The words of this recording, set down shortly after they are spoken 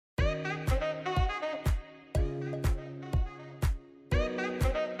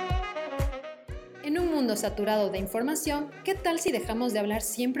mundo saturado de información, ¿qué tal si dejamos de hablar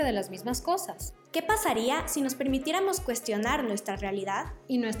siempre de las mismas cosas? ¿Qué pasaría si nos permitiéramos cuestionar nuestra realidad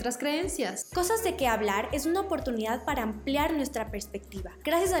y nuestras creencias? Cosas de qué hablar es una oportunidad para ampliar nuestra perspectiva,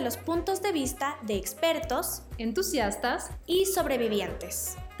 gracias a los puntos de vista de expertos, entusiastas y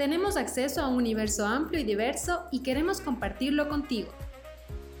sobrevivientes. Tenemos acceso a un universo amplio y diverso y queremos compartirlo contigo.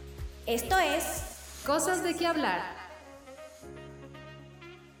 Esto es Cosas de qué hablar.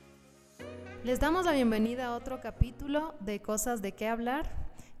 Les damos la bienvenida a otro capítulo de Cosas de qué hablar.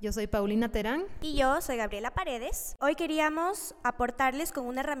 Yo soy Paulina Terán. Y yo soy Gabriela Paredes. Hoy queríamos aportarles con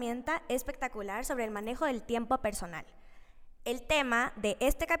una herramienta espectacular sobre el manejo del tiempo personal. El tema de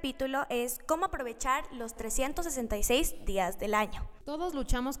este capítulo es cómo aprovechar los 366 días del año. Todos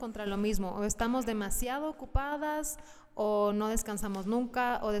luchamos contra lo mismo, o estamos demasiado ocupadas, o no descansamos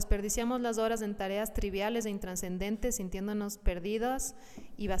nunca, o desperdiciamos las horas en tareas triviales e intrascendentes, sintiéndonos perdidos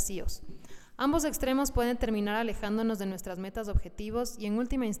y vacíos. Ambos extremos pueden terminar alejándonos de nuestras metas, objetivos y en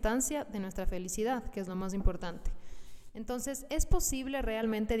última instancia de nuestra felicidad, que es lo más importante. Entonces, ¿es posible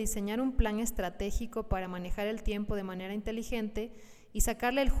realmente diseñar un plan estratégico para manejar el tiempo de manera inteligente y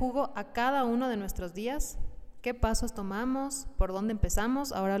sacarle el jugo a cada uno de nuestros días? ¿Qué pasos tomamos? ¿Por dónde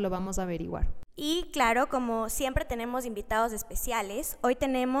empezamos? Ahora lo vamos a averiguar. Y claro, como siempre tenemos invitados especiales, hoy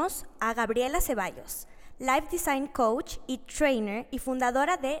tenemos a Gabriela Cevallos, Life Design Coach y Trainer y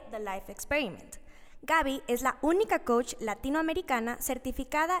fundadora de The Life Experiment. Gaby es la única coach latinoamericana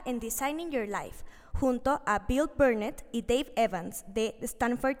certificada en Designing Your Life, junto a Bill Burnett y Dave Evans de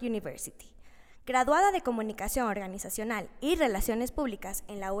Stanford University. Graduada de Comunicación Organizacional y Relaciones Públicas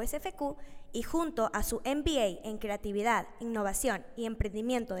en la USFQ y junto a su MBA en Creatividad, Innovación y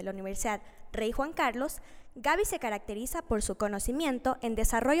Emprendimiento de la Universidad Rey Juan Carlos, Gaby se caracteriza por su conocimiento en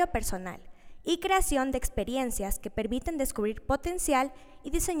desarrollo personal y creación de experiencias que permiten descubrir potencial y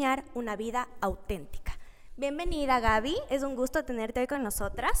diseñar una vida auténtica. Bienvenida, Gaby, es un gusto tenerte hoy con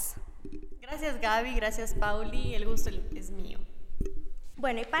nosotras. Gracias, Gaby, gracias, Pauli, el gusto es mío.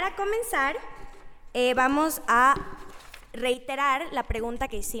 Bueno, y para comenzar, vamos a reiterar la pregunta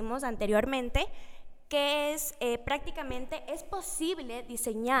que hicimos anteriormente, que es prácticamente, ¿es posible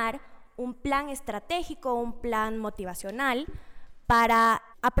diseñar un plan estratégico, un plan motivacional para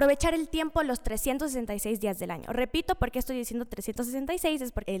aprovechar el tiempo los 366 días del año? Repito, ¿por qué estoy diciendo 366?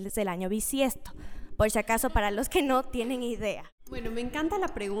 Es porque es el año bisiesto, por si acaso para los que no tienen idea. Bueno, me encanta la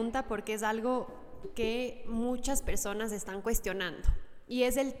pregunta porque es algo que muchas personas están cuestionando y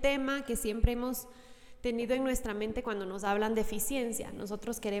es el tema que siempre hemos tenido en nuestra mente cuando nos hablan de eficiencia.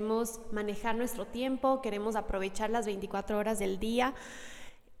 Nosotros queremos manejar nuestro tiempo, queremos aprovechar las 24 horas del día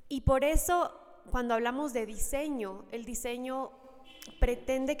y por eso cuando hablamos de diseño, el diseño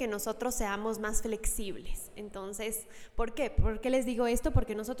pretende que nosotros seamos más flexibles. Entonces, ¿por qué? ¿Por qué les digo esto?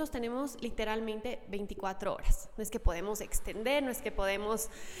 Porque nosotros tenemos literalmente 24 horas. No es que podemos extender, no es que podemos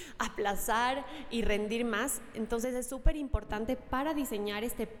aplazar y rendir más. Entonces, es súper importante para diseñar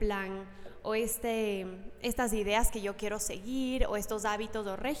este plan o estas ideas que yo quiero seguir o estos hábitos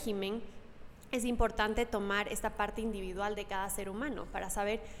o régimen. Es importante tomar esta parte individual de cada ser humano para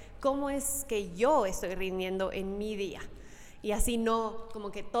saber cómo es que yo estoy rindiendo en mi día. Y así no,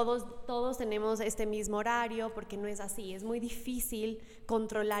 como que todos tenemos este mismo horario, porque no es así. Es muy difícil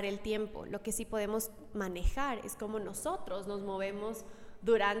controlar el tiempo. Lo que sí podemos manejar es cómo nosotros nos movemos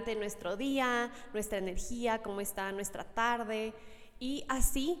durante nuestro día, nuestra energía, cómo está nuestra tarde, y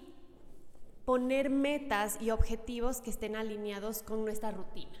así poner metas y objetivos que estén alineados con nuestra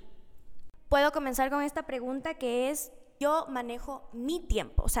rutina. Puedo comenzar con esta pregunta que es, yo manejo mi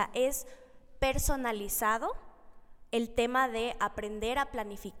tiempo, o sea, es personalizado el tema de aprender a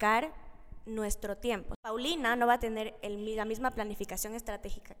planificar nuestro tiempo. Paulina no va a tener la misma planificación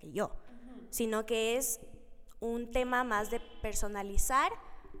estratégica que yo, sino que es un tema más de personalizar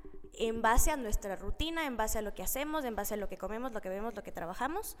en base a nuestra rutina, en base a lo que hacemos, en base a lo que comemos, lo que vemos, lo que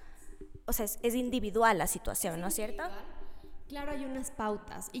trabajamos. O sea, es individual la situación, ¿no es cierto? Claro, hay unas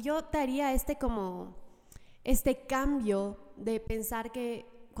pautas. Y yo te haría este cambio de pensar que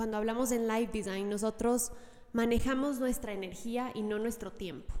cuando hablamos en life design, nosotros manejamos nuestra energía y no nuestro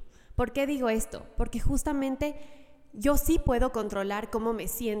tiempo. ¿Por qué digo esto? Porque justamente yo sí puedo controlar cómo me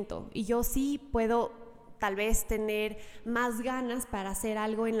siento y yo sí puedo tal vez tener más ganas para hacer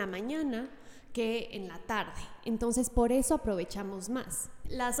algo en la mañana que en la tarde. Entonces, por eso aprovechamos más.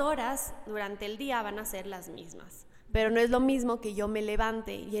 Las horas durante el día van a ser las mismas. Pero no es lo mismo que yo me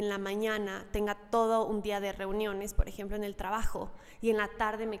levante y en la mañana tenga todo un día de reuniones, por ejemplo en el trabajo, y en la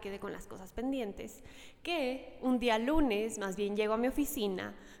tarde me quede con las cosas pendientes, que un día lunes más bien llego a mi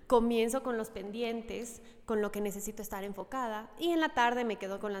oficina, comienzo con los pendientes, con lo que necesito estar enfocada, y en la tarde me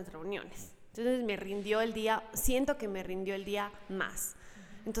quedo con las reuniones. Entonces me rindió el día, siento que me rindió el día más.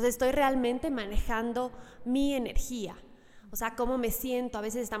 Entonces estoy realmente manejando mi energía. O sea, cómo me siento. A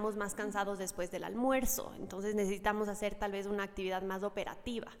veces estamos más cansados después del almuerzo, entonces necesitamos hacer tal vez una actividad más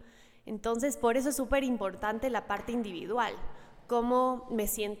operativa. Entonces, por eso es súper importante la parte individual. Cómo me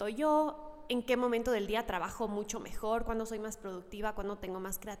siento yo, en qué momento del día trabajo mucho mejor, cuándo soy más productiva, cuándo tengo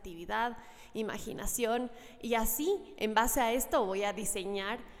más creatividad, imaginación. Y así, en base a esto, voy a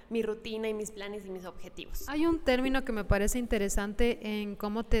diseñar mi rutina y mis planes y mis objetivos. Hay un término que me parece interesante en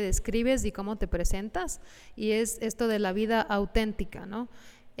cómo te describes y cómo te presentas, y es esto de la vida auténtica, ¿no?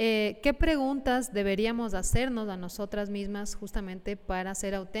 ¿Qué preguntas deberíamos hacernos a nosotras mismas justamente para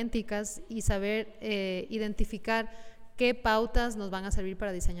ser auténticas y saber identificar qué pautas nos van a servir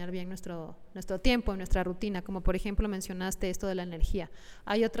para diseñar bien nuestro tiempo, nuestra rutina? Como por ejemplo mencionaste esto de la energía.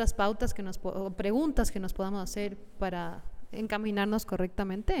 ¿Hay otras pautas o preguntas que nos podamos hacer para encaminarnos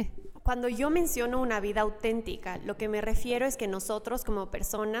correctamente? Cuando yo menciono una vida auténtica, lo que me refiero es que nosotros como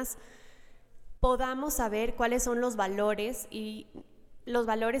personas podamos saber cuáles son los valores y los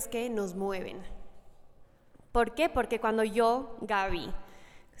valores que nos mueven. ¿Por qué? Porque cuando yo, Gaby,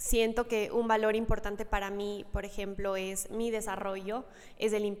 siento que un valor importante para mí, por ejemplo, es mi desarrollo,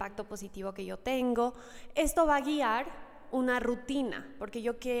 es el impacto positivo que yo tengo, esto va a guiar una rutina, porque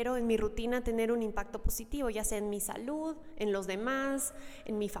yo quiero en mi rutina tener un impacto positivo, ya sea en mi salud, en los demás,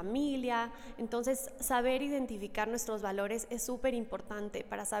 en mi familia. Entonces, saber identificar nuestros valores es súper importante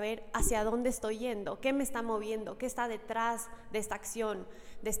para saber hacia dónde estoy yendo, qué me está moviendo, qué está detrás de esta acción,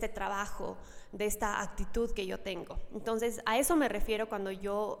 de este trabajo, de esta actitud que yo tengo. Entonces, a eso me refiero cuando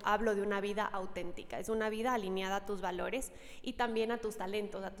yo hablo de una vida auténtica. Es una vida alineada a tus valores y también a tus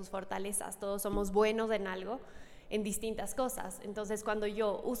talentos, a tus fortalezas. Todos somos buenos en algo, en distintas cosas. Entonces, cuando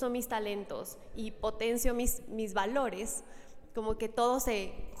yo uso mis talentos y potencio mis valores, como que todo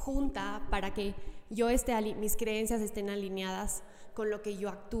se junta para que mis creencias estén alineadas con lo que yo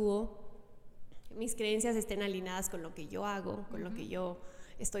actúo, mis creencias estén alineadas con lo que yo hago, con lo que yo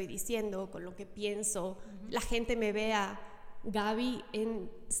estoy diciendo, con lo que pienso. La gente me vea Gaby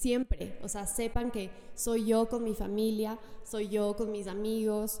siempre, o sea, sepan que soy yo con mi familia, soy yo con mis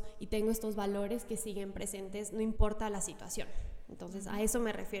amigos y tengo estos valores que siguen presentes, no importa la situación. Entonces, a eso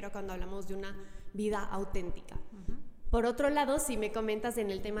me refiero cuando hablamos de una vida auténtica. Por otro lado, si me comentas en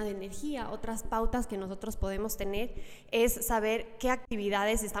el tema de energía, otras pautas que nosotros podemos tener es saber qué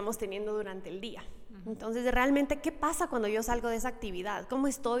actividades estamos teniendo durante el día. Entonces, realmente, ¿qué pasa cuando yo salgo de esa actividad? ¿Cómo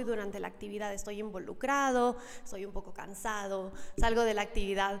estoy durante la actividad? ¿Estoy involucrado? ¿Estoy un poco cansado? ¿Salgo de la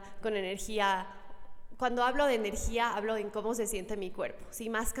actividad con energía? Cuando hablo de energía, hablo en cómo se siente mi cuerpo. ¿Sí,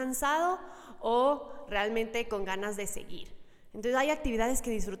 más cansado o realmente con ganas de seguir? Entonces, hay actividades que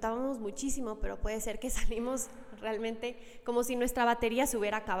disfrutábamos muchísimo, pero puede ser que salimos realmente como si nuestra batería se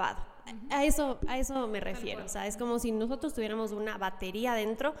hubiera acabado. A eso me refiero. O sea, es como si nosotros tuviéramos una batería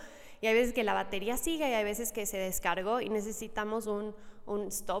dentro y hay veces que la batería sigue y hay veces que se descargó y necesitamos un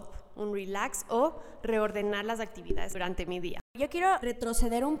stop, un relax o reordenar las actividades durante mi día. Yo quiero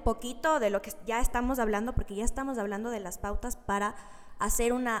retroceder un poquito de lo que ya estamos hablando, porque ya estamos hablando de las pautas para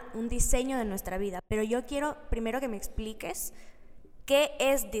hacer un diseño de nuestra vida, pero yo quiero primero que me expliques qué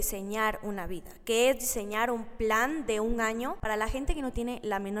es diseñar una vida, qué es diseñar un plan de un año para la gente que no tiene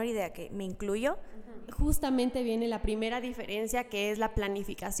la menor idea, que me incluyo. Justamente viene la primera diferencia, que es la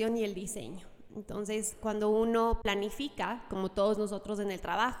planificación y el diseño. Entonces, cuando uno planifica, como todos nosotros en el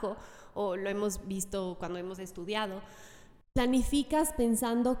trabajo, o lo hemos visto cuando hemos estudiado, planificas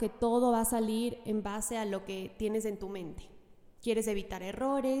pensando que todo va a salir en base a lo que tienes en tu mente. Quieres evitar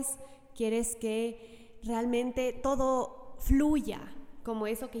errores, quieres que realmente todo fluya como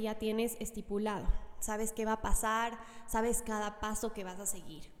eso que ya tienes estipulado. Sabes qué va a pasar, sabes cada paso que vas a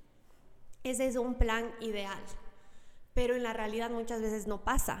seguir. Ese es un plan ideal, pero en la realidad muchas veces no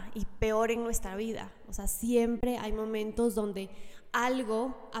pasa, y peor en nuestra vida. O sea, siempre hay momentos donde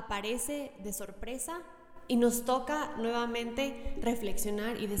algo aparece de sorpresa y nos toca nuevamente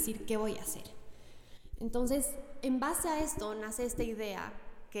reflexionar y decir qué voy a hacer. Entonces, en base a esto nace esta idea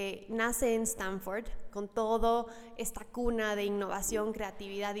que nace en Stanford, con toda esta cuna de innovación,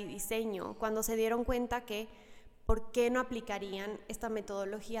 creatividad y diseño, cuando se dieron cuenta que ¿por qué no aplicarían esta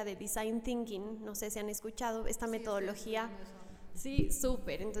metodología de design thinking? No sé si han escuchado esta metodología. Sí,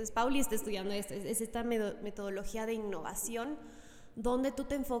 súper. Entonces, Pauli está estudiando esto. Es esta metodología de innovación donde tú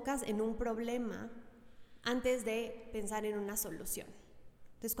te enfocas en un problema antes de pensar en una solución.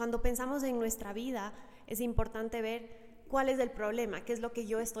 Entonces, cuando pensamos en nuestra vida, es importante ver cuál es el problema, qué es lo que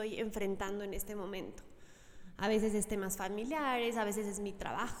yo estoy enfrentando en este momento. A veces es temas familiares, a veces es mi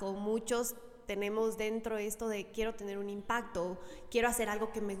trabajo. Muchos tenemos dentro esto de quiero tener un impacto, quiero hacer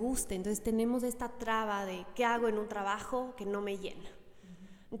algo que me guste, entonces tenemos esta traba de qué hago en un trabajo que no me llena.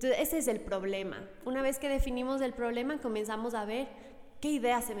 Entonces ese es el problema. Una vez que definimos el problema, comenzamos a ver qué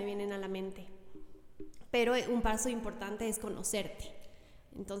ideas se me vienen a la mente. Pero un paso importante es conocerte.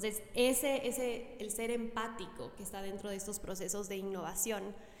 Entonces el ser empático que está dentro de estos procesos de innovación,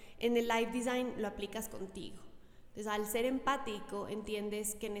 en el life design lo aplicas contigo. Entonces, al ser empático,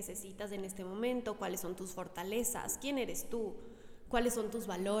 entiendes qué necesitas en este momento, cuáles son tus fortalezas, quién eres tú, cuáles son tus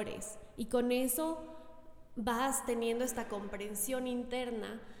valores. Y con eso vas teniendo esta comprensión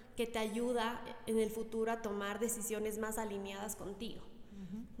interna que te ayuda en el futuro a tomar decisiones más alineadas contigo.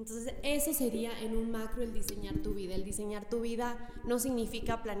 Entonces, eso sería en un macro el diseñar tu vida. El diseñar tu vida no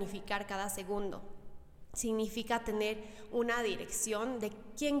significa planificar cada segundo. Significa tener una dirección de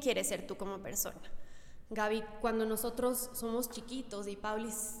quién quieres ser tú como persona. Gaby, cuando nosotros somos chiquitos y Pauli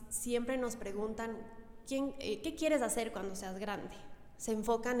siempre nos preguntan ¿qué quieres hacer cuando seas grande? Se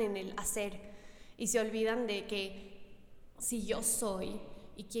enfocan en el hacer y se olvidan de que si yo soy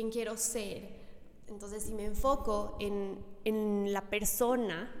y quién quiero ser, entonces si me enfoco en la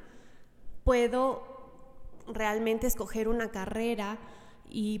persona, puedo realmente escoger una carrera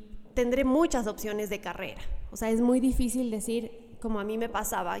y tendré muchas opciones de carrera. O sea, es muy difícil decir, como a mí me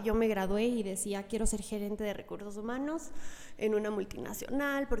pasaba, yo me gradué y decía, quiero ser gerente de recursos humanos en una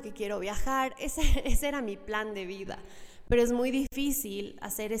multinacional porque quiero viajar. Ese era mi plan de vida. Pero es muy difícil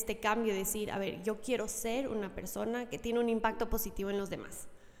hacer este cambio y decir, a ver, yo quiero ser una persona que tiene un impacto positivo en los demás.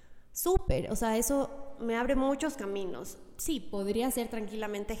 Súper, o sea, eso me abre muchos caminos. Sí, podría ser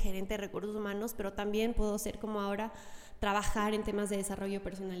tranquilamente gerente de recursos humanos, pero también puedo ser como ahora, trabajar en temas de desarrollo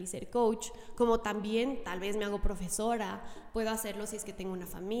personal y ser coach, como también tal vez me hago profesora, puedo hacerlo si es que tengo una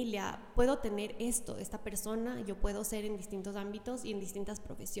familia, puedo tener esta persona, yo puedo ser en distintos ámbitos y en distintas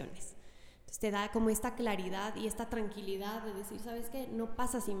profesiones. Entonces te da como esta claridad y esta tranquilidad de decir, ¿sabes qué? No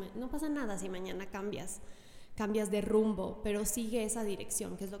pasa nada si mañana cambias de rumbo, pero sigue esa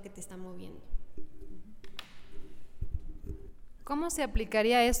dirección, que es lo que te está moviendo. ¿Cómo se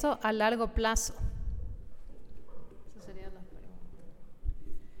aplicaría eso a largo plazo?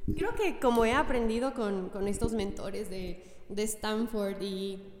 Creo que como he aprendido con estos mentores de Stanford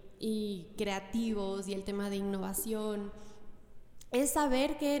y creativos y el tema de innovación, es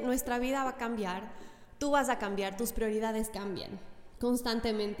saber que nuestra vida va a cambiar, tú vas a cambiar, tus prioridades cambian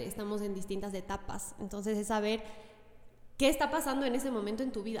constantemente, estamos en distintas etapas. Entonces es saber qué está pasando en ese momento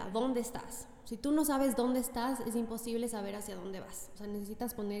en tu vida, dónde estás. Si tú no sabes dónde estás, es imposible saber hacia dónde vas. O sea,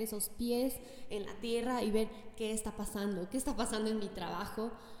 necesitas poner esos pies en la tierra y ver qué está pasando en mi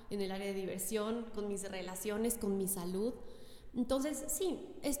trabajo, en el área de diversión, con mis relaciones, con mi salud. Entonces, sí,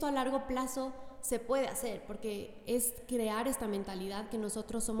 esto a largo plazo se puede hacer porque es crear esta mentalidad que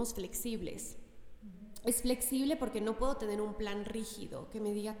nosotros somos flexibles. Es flexible porque no puedo tener un plan rígido que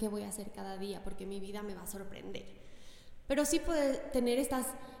me diga qué voy a hacer cada día porque mi vida me va a sorprender. Pero sí puede tener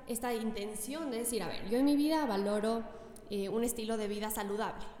esta intención de decir, a ver, yo en mi vida valoro un estilo de vida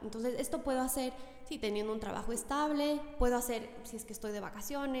saludable. Entonces, esto puedo hacer, sí, teniendo un trabajo estable, puedo hacer si es que estoy de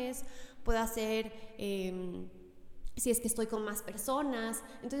vacaciones, puedo hacer si es que estoy con más personas.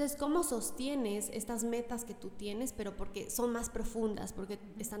 Entonces, ¿cómo sostienes estas metas que tú tienes, pero porque son más profundas, porque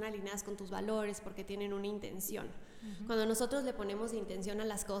están alineadas con tus valores, porque tienen una intención? Cuando nosotros le ponemos intención a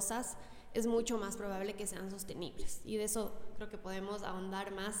las cosas, es mucho más probable que sean sostenibles. Y de eso creo que podemos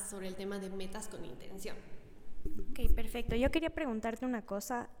ahondar más sobre el tema de metas con intención. Ok, perfecto. Yo quería preguntarte una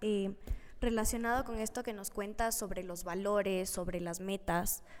cosa relacionado con esto que nos cuentas sobre los valores, sobre las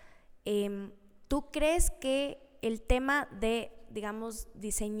metas. ¿Tú crees que el tema de, digamos,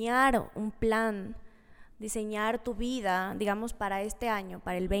 diseñar un plan, diseñar tu vida, digamos, para este año,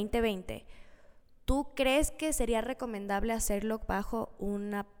 para el 2020, ¿tú crees que sería recomendable hacerlo bajo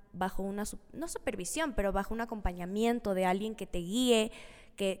una no supervisión, pero bajo un acompañamiento de alguien que te guíe,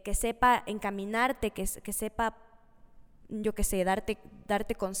 que sepa encaminarte, que sepa, yo qué sé,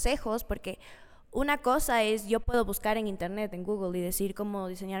 darte consejos? Porque una cosa es, yo puedo buscar en internet, en Google, y decir cómo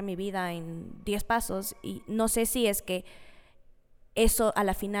diseñar mi vida en 10 pasos, y no sé si es que eso a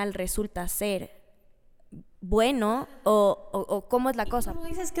la final resulta ser bueno o cómo es la cosa. Como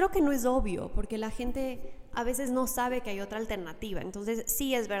dices, creo que no es obvio, porque la gente a veces no sabe que hay otra alternativa. Entonces,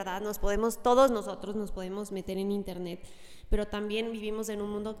 sí es verdad, todos nosotros nos podemos meter en internet, pero también vivimos en un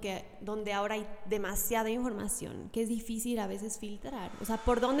mundo donde ahora hay demasiada información, que es difícil a veces filtrar. O sea,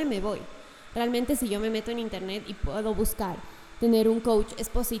 ¿por dónde me voy? Realmente, si yo me meto en internet y puedo buscar, tener un coach es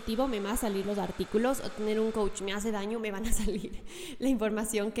positivo, me van a salir los artículos, o tener un coach me hace daño, me van a salir la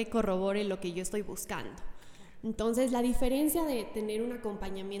información que corrobore lo que yo estoy buscando. Entonces, la diferencia de tener un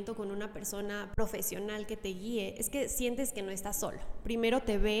acompañamiento con una persona profesional que te guíe es que sientes que no estás solo. Primero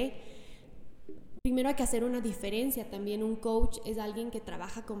hay que hacer una diferencia también. Un coach es alguien que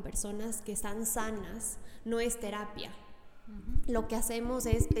trabaja con personas que están sanas, no es terapia. Lo que hacemos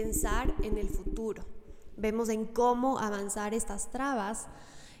es pensar en el futuro. Vemos en cómo avanzar estas trabas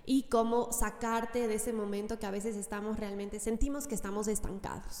y cómo sacarte de ese momento que a veces sentimos que estamos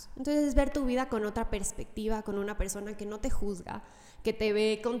estancados. Entonces es ver tu vida con otra perspectiva, con una persona que no te juzga, que te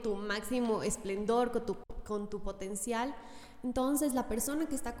ve con tu máximo esplendor, con tu potencial. Entonces la persona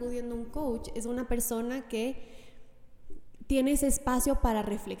que está acudiendo a un coach es una persona que tiene ese espacio para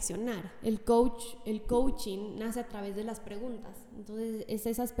reflexionar. El coaching nace a través de las preguntas. Entonces es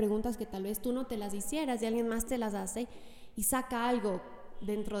esas preguntas que tal vez tú no te las hicieras y alguien más te las hace y saca algo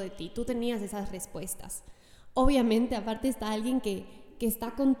dentro de ti. Tú tenías esas respuestas. Obviamente, aparte está alguien que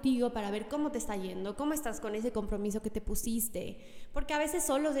está contigo para ver cómo te está yendo, cómo estás con ese compromiso que te pusiste, porque a veces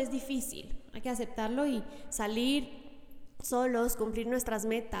solos es difícil, hay que aceptarlo y salir solos, cumplir nuestras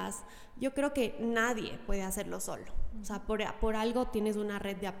metas. Yo creo que nadie puede hacerlo solo, o sea, por algo tienes una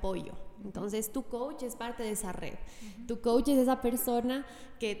red de apoyo. Entonces tu coach es parte de esa red. Tu coach es esa persona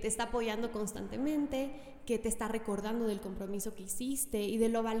que te está apoyando constantemente, que te está recordando del compromiso que hiciste y de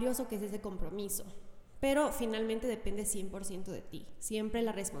lo valioso que es ese compromiso. Pero finalmente depende 100% de ti. Siempre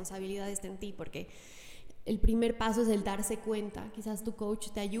la responsabilidad está en ti, porque el primer paso es el darse cuenta. Quizás tu coach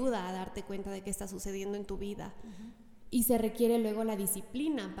te ayuda a darte cuenta de qué está sucediendo en tu vida. Y se requiere luego la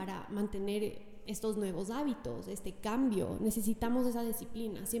disciplina para mantener estos nuevos hábitos, este cambio. Necesitamos esa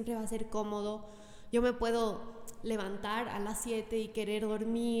disciplina. Siempre va a ser cómodo. Yo me puedo levantar a las 7 y querer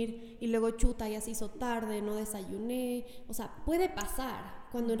dormir y luego ya se hizo tarde, no desayuné. O sea, puede pasar,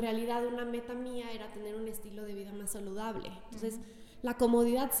 cuando en realidad una meta mía era tener un estilo de vida más saludable. Entonces, la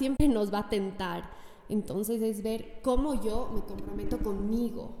comodidad siempre nos va a tentar. Entonces, es ver cómo yo me comprometo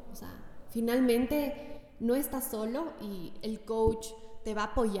conmigo. O sea, finalmente no estás solo y el coach te va a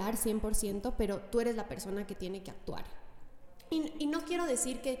apoyar 100%, pero tú eres la persona que tiene que actuar. Y no quiero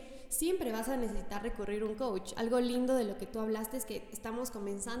decir que siempre vas a necesitar recurrir a un coach. Algo lindo de lo que tú hablaste es que estamos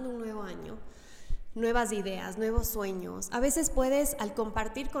comenzando un nuevo año, nuevas ideas, nuevos sueños. A veces puedes, al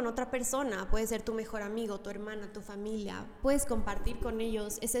compartir con otra persona, puede ser tu mejor amigo, tu hermana, tu familia, puedes compartir con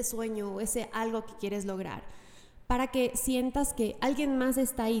ellos ese sueño o ese algo que quieres lograr, para que sientas que alguien más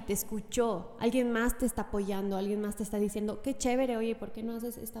está ahí, te escuchó, alguien más te está apoyando, alguien más te está diciendo, qué chévere, oye, ¿por qué no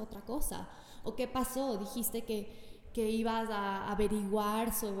haces esta otra cosa? ¿O qué pasó? Dijiste que ibas a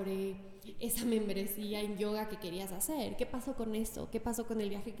averiguar sobre esa membresía en yoga que querías hacer. ¿Qué pasó con eso? ¿Qué pasó con el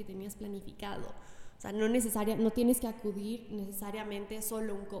viaje que tenías planificado? O sea, no tienes que acudir necesariamente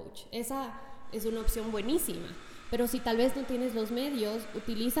solo a un coach. Esa es una opción buenísima. Pero si tal vez no tienes los medios,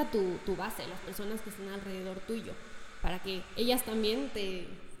 utiliza tu base, las personas que están alrededor tuyo, para que ellas también te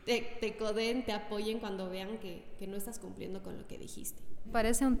codeen, te apoyen cuando vean que no estás cumpliendo con lo que dijiste.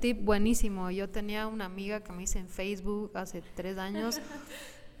 Parece un tip buenísimo. Yo tenía una amiga que me hice en Facebook hace 3 años.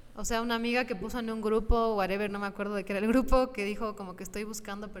 O sea, una amiga que puso en un grupo, whatever, no me acuerdo de qué era el grupo, que dijo como que estoy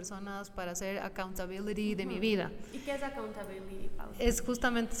buscando personas para hacer accountability de mi vida. ¿Y qué es accountability, Paula? Es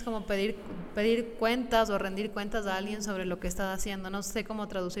como pedir cuentas o rendir cuentas a alguien sobre lo que estás haciendo. No sé cómo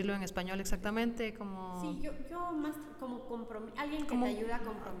traducirlo en español exactamente, como... Sí, yo más como alguien que te ayuda a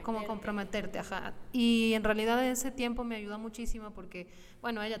comprometerte. Como comprometerte, ajá. Y en realidad ese tiempo me ayudó muchísimo porque,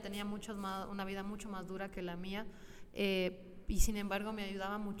 bueno, ella tenía una vida mucho más dura que la mía, y sin embargo me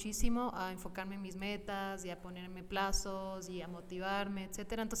ayudaba muchísimo a enfocarme en mis metas y a ponerme plazos y a motivarme,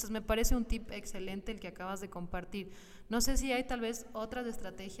 etcétera. Entonces me parece un tip excelente el que acabas de compartir. No sé si hay tal vez otras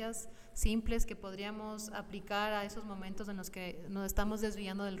estrategias simples que podríamos aplicar a esos momentos en los que nos estamos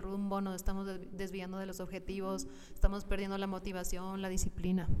desviando del rumbo, nos estamos desviando de los objetivos, estamos perdiendo la motivación, la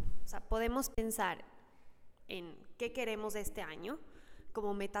disciplina. O sea, podemos pensar en qué queremos este año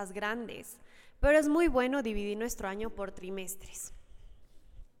como metas grandes, pero es muy bueno dividir nuestro año por trimestres.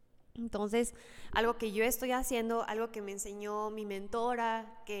 Entonces, algo que yo estoy haciendo, algo que me enseñó mi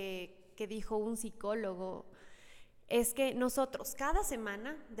mentora, que dijo un psicólogo, es que nosotros cada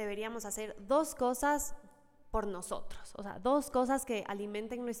semana deberíamos hacer 2 cosas por nosotros, o sea, 2 cosas que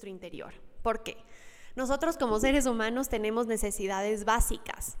alimenten nuestro interior. ¿Por qué? Nosotros como seres humanos tenemos necesidades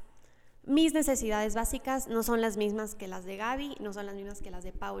básicas. Mis necesidades básicas no son las mismas que las de Gaby, no son las mismas que las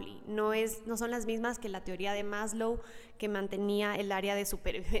de Pauli, no son las mismas que la teoría de Maslow, que mantenía el área de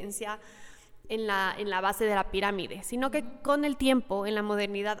supervivencia en la base de la pirámide, sino que con el tiempo, en la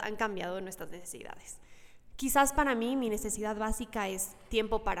modernidad, han cambiado nuestras necesidades. quizás para mí mi necesidad básica es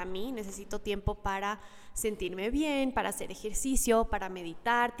tiempo para mí, necesito tiempo para sentirme bien, para hacer ejercicio, para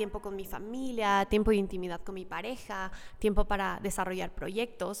meditar, tiempo con mi familia, tiempo de intimidad con mi pareja, tiempo para desarrollar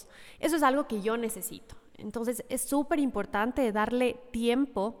proyectos. Eso es algo que yo necesito. Entonces es súper importante darle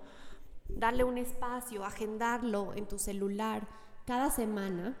tiempo, darle un espacio, agendarlo en tu celular cada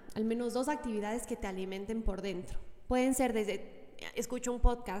semana, al menos 2 actividades que te alimenten por dentro. Pueden ser desde, escucho un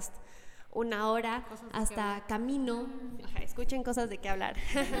podcast, 1 hora, hasta camino, escuchen cosas de qué hablar,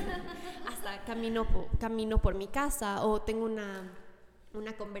 hasta camino por mi casa, o tengo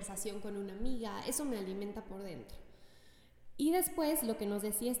una conversación con una amiga. Eso me alimenta por dentro. Y después, lo que nos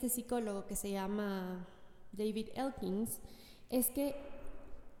decía este psicólogo que se llama David Elkins, es que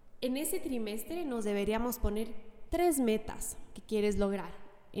en ese trimestre nos deberíamos poner 3 metas que quieres lograr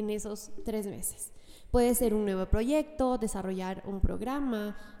en esos 3 meses. Puede ser un nuevo proyecto, desarrollar un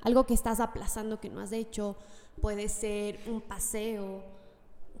programa, algo que estás aplazando que no has hecho, puede ser un paseo.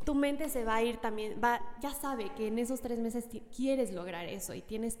 Tu mente se va a ir también, ya sabe que en esos 3 meses quieres lograr eso y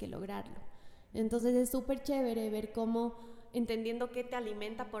tienes que lograrlo. Entonces es súper chévere ver cómo, entendiendo qué te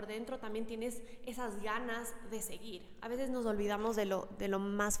alimenta por dentro, también tienes esas ganas de seguir. A veces nos olvidamos de lo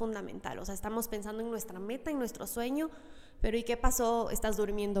más fundamental, o sea, estamos pensando en nuestra meta, en nuestro sueño, pero ¿y qué pasó? ¿Estás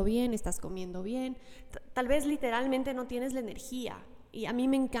durmiendo bien? ¿Estás comiendo bien? Tal vez literalmente no tienes la energía. Y a mí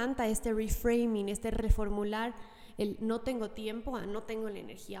me encanta este reframing, este reformular el no tengo tiempo a no tengo la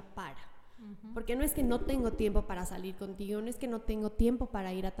energía para. Porque no es que no tengo tiempo para salir contigo, no es que no tengo tiempo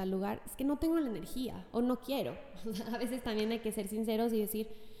para ir a tal lugar, es que no tengo la energía o no quiero. O sea, a veces también hay que ser sinceros y decir,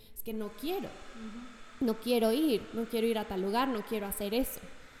 es que no quiero, no quiero ir a tal lugar, no quiero hacer eso.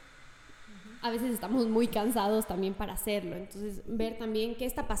 A veces estamos muy cansados también para hacerlo, entonces ver también qué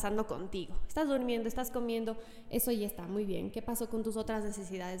está pasando contigo. Estás durmiendo, estás comiendo, eso ya está muy bien. ¿Qué pasó con tus otras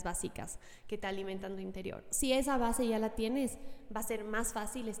necesidades básicas que te alimentan tu interior? Si esa base ya la tienes, va a ser más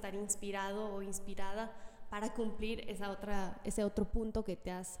fácil estar inspirado o inspirada para cumplir ese otro punto que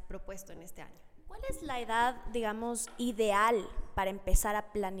te has propuesto en este año. ¿Cuál es la edad, digamos, ideal para empezar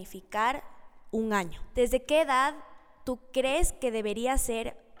a planificar un año? ¿Desde qué edad tú crees que debería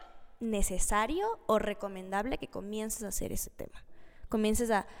ser necesario o recomendable que comiences a hacer ese tema?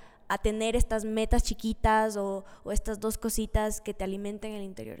 Comiences a tener estas metas chiquitas o estas 2 cositas que te alimenten el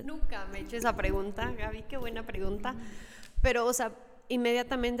interior. Nunca me he hecho esa pregunta, Gaby, qué buena pregunta. Pero, o sea,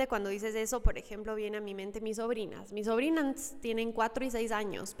 inmediatamente cuando dices eso, por ejemplo, viene a mi mente mis sobrinas. Mis sobrinas tienen 4 y 6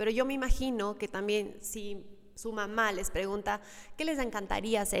 años, pero yo me imagino que también si su mamá les pregunta qué les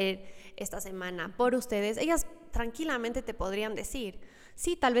encantaría hacer esta semana por ustedes, ellas tranquilamente te podrían decir,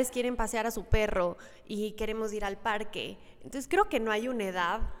 sí, tal vez quieren pasear a su perro y queremos ir al parque. Entonces creo que no hay una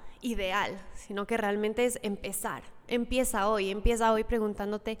edad ideal, sino que realmente es empezar. Empieza hoy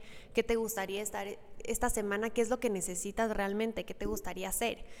preguntándote qué te gustaría estar esta semana, qué es lo que necesitas realmente, qué te gustaría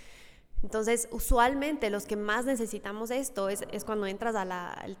hacer. Entonces, usualmente los que más necesitamos esto es cuando entras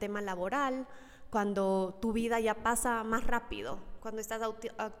al tema laboral, cuando tu vida ya pasa más rápido, cuando estás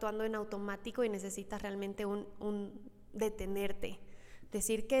actuando en automático y necesitas realmente un detenerte,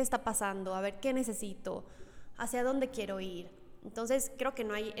 decir qué está pasando, a ver qué necesito, hacia dónde quiero ir. Entonces creo que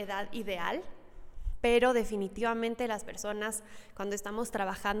no hay edad ideal, pero definitivamente las personas cuando estamos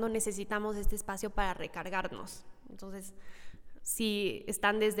trabajando necesitamos este espacio para recargarnos. Entonces si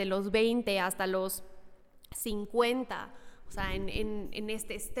están desde los 20 hasta los 50, o sea, en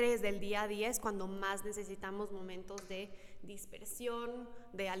este estrés del día a día es cuando más necesitamos momentos de dispersión,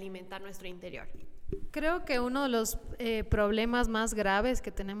 de alimentar nuestro interior. Creo que uno de los problemas más graves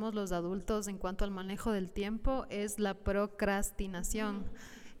que tenemos los adultos en cuanto al manejo del tiempo es la procrastinación.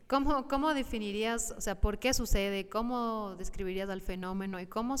 ¿Cómo definirías, o sea, por qué sucede, cómo describirías el fenómeno y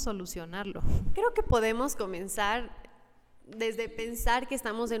cómo solucionarlo? Creo que podemos comenzar desde pensar que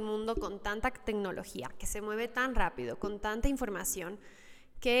estamos en un mundo con tanta tecnología, que se mueve tan rápido, con tanta información,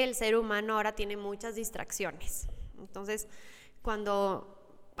 que el ser humano ahora tiene muchas distracciones. Entonces, cuando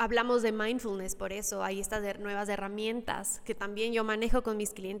hablamos de mindfulness, por eso hay estas nuevas herramientas que también yo manejo con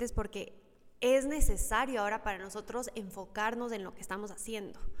mis clientes, porque es necesario ahora para nosotros enfocarnos en lo que estamos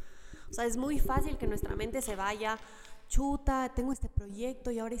haciendo. O sea, es muy fácil que nuestra mente se vaya, chuta, tengo este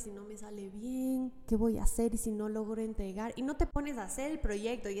proyecto y ahora y si no me sale bien, ¿qué voy a hacer? Y si no logro entregar, y no te pones a hacer el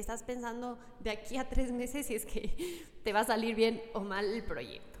proyecto y estás pensando de aquí a 3 meses si es que te va a salir bien o mal el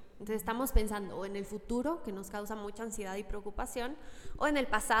proyecto. Entonces estamos pensando o en el futuro, que nos causa mucha ansiedad y preocupación, o en el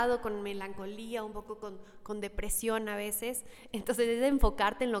pasado con melancolía, un poco con depresión a veces. Entonces es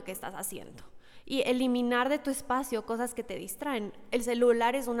enfocarte en lo que estás haciendo y eliminar de tu espacio cosas que te distraen. El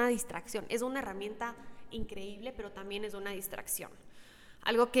celular es una distracción, es una herramienta increíble, pero también es una distracción.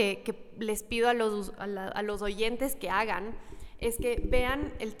 algo que les pido a los oyentes que hagan es que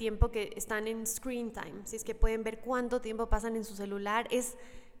vean el tiempo que están en screen time. Si es que pueden ver cuánto tiempo pasan en su celular, es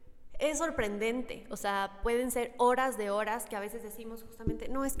sorprendente. O sea, pueden ser horas de horas que a veces decimos justamente,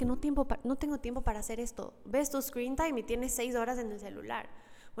 no, es que no tengo tiempo para hacer esto. Ves tu screen time y tienes 6 horas en el celular.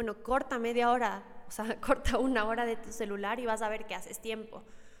 Bueno, corta media hora, o sea, corta 1 hora de tu celular y vas a ver que haces tiempo.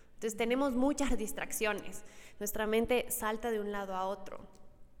 Entonces tenemos muchas distracciones. Nuestra mente salta de un lado a otro.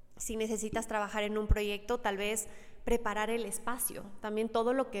 Si necesitas trabajar en un proyecto, tal vez preparar el espacio. También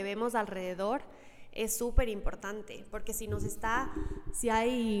todo lo que vemos alrededor es súper importante, porque si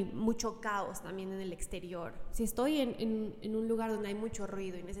hay mucho caos también en el exterior, si estoy en un lugar donde hay mucho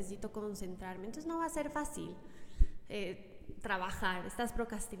ruido y necesito concentrarme, entonces no va a ser fácil trabajar, estás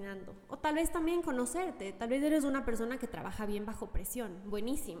procrastinando. O tal vez también conocerte, tal vez eres una persona que trabaja bien bajo presión,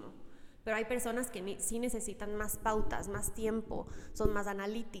 buenísimo, pero hay personas que sí necesitan más pautas, más tiempo, son más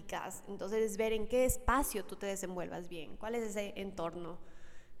analíticas. Entonces es ver en qué espacio tú te desenvuelvas bien, cuál es ese entorno.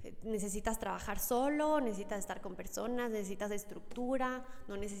 ¿Necesitas trabajar solo? ¿Necesitas estar con personas? ¿Necesitas estructura?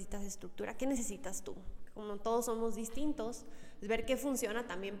 ¿No necesitas estructura? ¿Qué necesitas tú? Como todos somos distintos, es ver qué funciona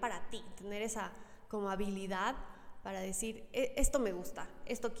también para ti, tener esa como habilidad para decir, esto me gusta,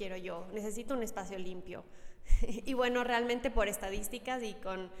 esto quiero yo, necesito un espacio limpio. Y bueno, realmente por estadísticas y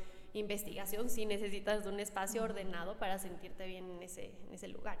con investigación sí necesitas un espacio ordenado para sentirte bien en ese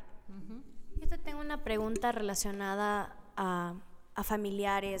lugar. Yo te tengo una pregunta relacionada a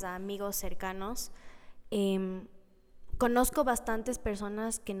familiares, a amigos cercanos. Conozco bastantes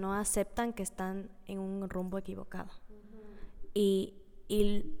personas que no aceptan que están en un rumbo equivocado. Y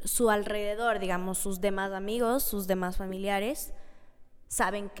su alrededor, digamos, sus demás amigos, sus demás familiares,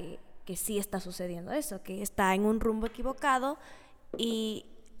 saben que sí está sucediendo eso, que está en un rumbo equivocado, y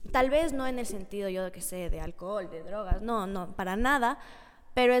tal vez no en el sentido, yo que sé, de alcohol, de drogas, no, para nada,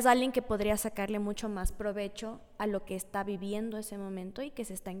 pero es alguien que podría sacarle mucho más provecho a lo que está viviendo ese momento y que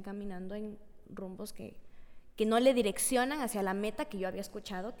se está encaminando en rumbos que no le direccionan hacia la meta que yo había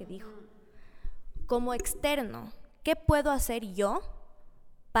escuchado que dijo. Como externo, ¿qué puedo hacer yo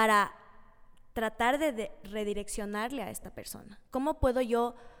para tratar de redireccionarle a esta persona? ¿Cómo puedo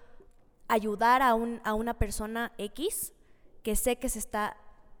yo ayudar a una persona X que sé que se está,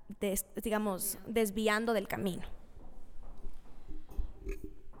 desviando del camino?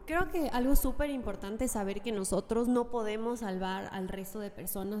 Creo que algo súper importante es saber que nosotros no podemos salvar al resto de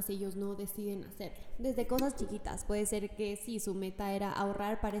personas si ellos no deciden hacerlo. Desde cosas chiquitas, puede ser que sí, su meta era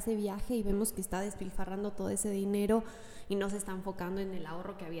ahorrar para ese viaje y vemos que está despilfarrando todo ese dinero y no se está enfocando en el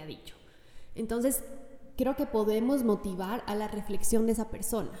ahorro que había dicho. Entonces, creo que podemos motivar a la reflexión de esa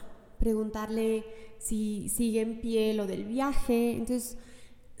persona, preguntarle si sigue en pie lo del viaje, entonces,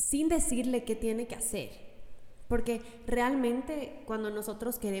 sin decirle qué tiene que hacer. Porque realmente cuando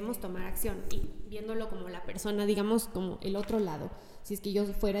nosotros queremos tomar acción y viéndolo como la persona, digamos como el otro lado, si es que yo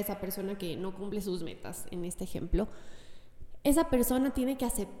fuera esa persona que no cumple sus metas en este ejemplo, esa persona tiene que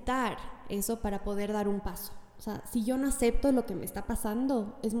aceptar eso para poder dar un paso. O sea, si yo no acepto lo que me está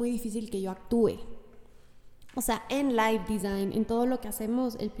pasando, es muy difícil que yo actúe. O sea, en life design, en todo lo que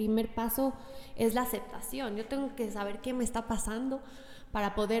hacemos, el primer paso es la aceptación. Yo tengo que saber qué me está pasando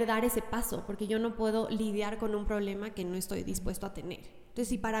para poder dar ese paso, porque yo no puedo lidiar con un problema que no estoy dispuesto a tener. Entonces,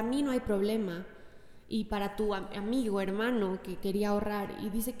 si para mí no hay problema y para tu amigo, hermano que quería ahorrar y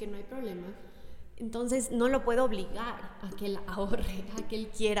dice que no hay problema, entonces no lo puedo obligar a que él ahorre, a que él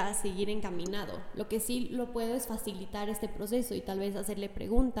quiera seguir encaminado. Lo que sí lo puedo es facilitar este proceso y tal vez hacerle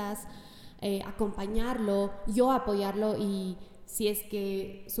preguntas, acompañarlo, yo apoyarlo, y si es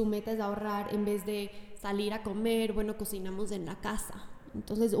que su meta es ahorrar, en vez de salir a comer, bueno, cocinamos en la casa.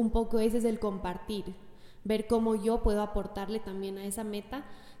 Entonces un poco ese es el compartir, ver cómo yo puedo aportarle también a esa meta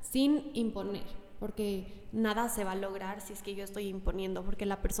sin imponer, porque nada se va a lograr si es que yo estoy imponiendo, porque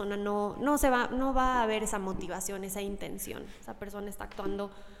la persona no va a ver esa motivación, esa intención. Esa persona está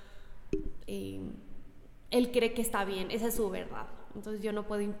actuando, él cree que está bien, esa es su verdad. Entonces yo no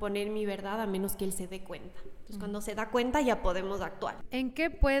puedo imponer mi verdad a menos que él se dé cuenta. Entonces cuando se da cuenta ya podemos actuar. ¿En qué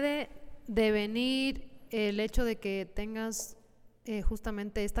puede devenir el hecho de que tengas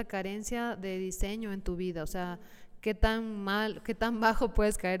justamente esta carencia de diseño en tu vida? O sea, ¿qué tan bajo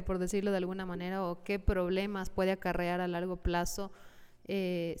puedes caer, por decirlo de alguna manera, o qué problemas puede acarrear a largo plazo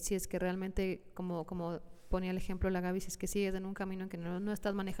si es que realmente, como ponía el ejemplo la Gaby, si es que sigues en un camino en que no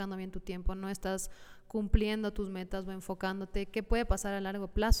estás manejando bien tu tiempo, no estás cumpliendo tus metas o enfocándote? ¿Qué puede pasar a largo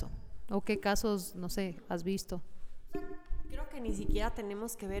plazo? ¿O qué casos, no sé, has visto? Creo que ni siquiera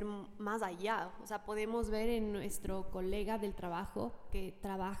tenemos que ver más allá. O sea, podemos ver en nuestro colega del trabajo que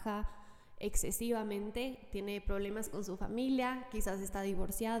trabaja excesivamente, tiene problemas con su familia, quizás está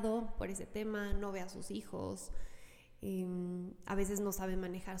divorciado por ese tema, no ve a sus hijos, a veces no sabe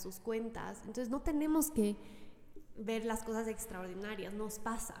manejar sus cuentas. Entonces no tenemos que ver las cosas extraordinarias, nos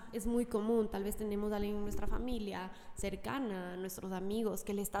pasa, es muy común. Tal vez tenemos a alguien en nuestra familia cercana, a nuestros amigos,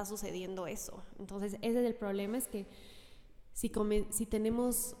 que le está sucediendo eso. Entonces ese es el problema, es que si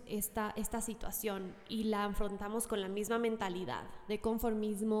tenemos esta situación y la afrontamos con la misma mentalidad de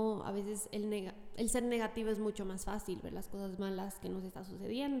conformismo, a veces el ser negativo es mucho más fácil, ver las cosas malas que nos está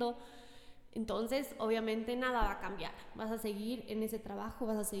sucediendo. Entonces, obviamente, nada va a cambiar. Vas a seguir en ese trabajo,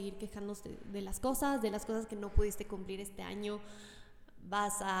 vas a seguir quejándote de las cosas que no pudiste cumplir este año.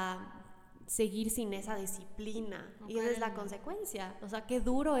 Vas a seguir sin esa disciplina. Okay. Y esa es la consecuencia. O sea, qué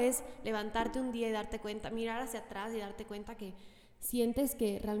duro es levantarte un día y darte cuenta, mirar hacia atrás y darte cuenta que sientes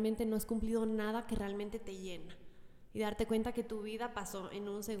que realmente no has cumplido nada que realmente te llena. Y darte cuenta que tu vida pasó en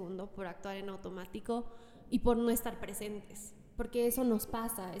un segundo por actuar en automático y por no estar presentes. Porque eso nos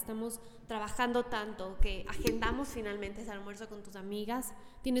pasa, estamos trabajando tanto que agendamos finalmente ese almuerzo con tus amigas,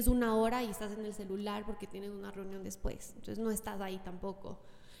 tienes una hora y estás en el celular porque tienes una reunión después, entonces no estás ahí tampoco.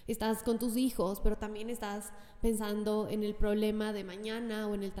 Estás con tus hijos, pero también estás pensando en el problema de mañana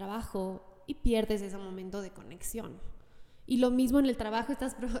o en el trabajo y pierdes ese momento de conexión. Y lo mismo en el trabajo,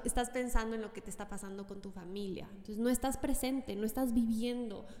 estás pensando en lo que te está pasando con tu familia, entonces no estás presente, no estás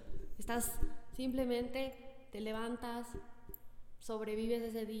viviendo, estás simplemente, te levantas, sobrevives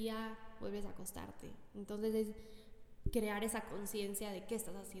ese día, vuelves a acostarte. Entonces es crear esa conciencia de qué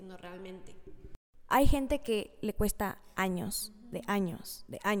estás haciendo realmente. Hay gente que le cuesta años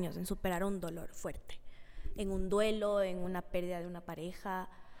en superar un dolor fuerte, en un duelo, en una pérdida de una pareja,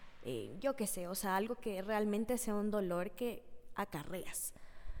 yo qué sé, o sea, algo que realmente sea un dolor que acarreas.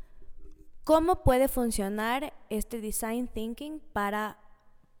 ¿Cómo puede funcionar este design thinking para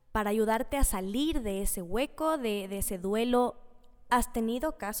ayudarte a salir de ese hueco, de ese duelo? ¿Has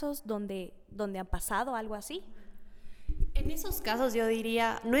tenido casos donde han pasado algo así? En esos casos yo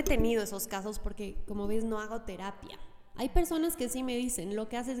diría, no he tenido esos casos porque, como ves, no hago terapia. Hay personas que sí me dicen, lo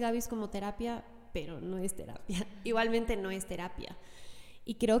que haces, Gaby, es como terapia, pero no es terapia. Igualmente no es terapia.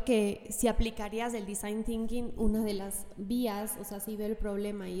 Y creo que si aplicarías el design thinking, una de las vías, o sea, si veo el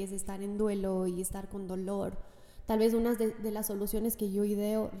problema y es estar en duelo y estar con dolor, tal vez una de las soluciones que yo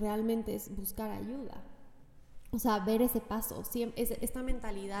ideo realmente es buscar ayuda. O sea, ver ese paso, esta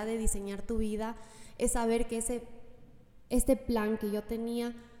mentalidad de diseñar tu vida, es saber que este plan que yo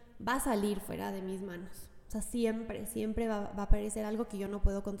tenía va a salir fuera de mis manos. O sea, siempre va a aparecer algo que yo no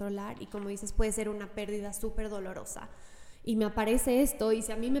puedo controlar y, como dices, puede ser una pérdida súper dolorosa. Y me aparece esto, y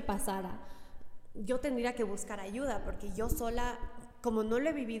si a mí me pasara, yo tendría que buscar ayuda, porque yo sola, como no lo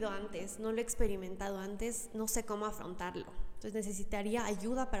he vivido antes, no lo he experimentado antes, no sé cómo afrontarlo. Entonces necesitaría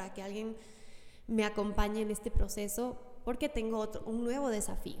ayuda para que alguien me acompañe en este proceso, porque tengo un nuevo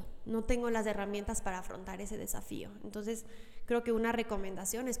desafío. No tengo las herramientas para afrontar ese desafío. Entonces, creo que una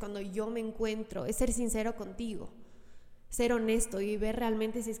recomendación es, cuando yo me encuentro, es ser sincero contigo, ser honesto y ver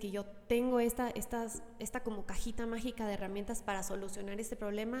realmente si es que yo tengo esta como cajita mágica de herramientas para solucionar este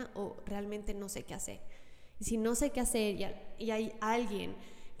problema, o realmente no sé qué hacer. Y si no sé qué hacer y hay alguien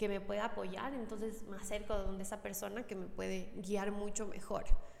que me pueda apoyar, entonces me acerco a donde esa persona que me puede guiar mucho mejor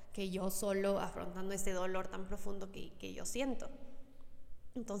que yo solo afrontando este dolor tan profundo que yo siento.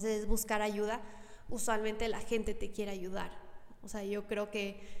 Entonces, buscar ayuda. Usualmente la gente te quiere ayudar. O sea, yo creo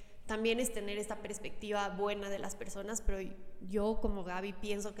que también es tener esta perspectiva buena de las personas, pero yo, como Gaby,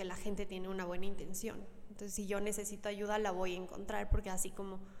 pienso que la gente tiene una buena intención. Entonces, si yo necesito ayuda, la voy a encontrar, porque así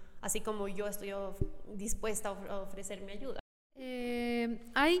como yo estoy dispuesta a ofrecerme ayuda.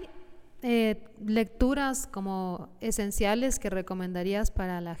 Hay lecturas como esenciales que recomendarías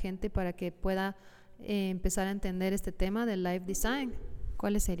para la gente para que pueda empezar a entender este tema del life design.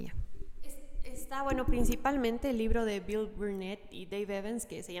 ¿Cuáles serían? Está, bueno, principalmente el libro de Bill Burnett y Dave Evans,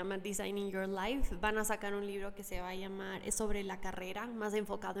 que se llama Designing Your Life. Van a sacar un libro que se va a llamar, es sobre la carrera, más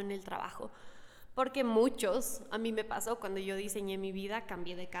enfocado en el trabajo, porque a mí me pasó, cuando yo diseñé mi vida,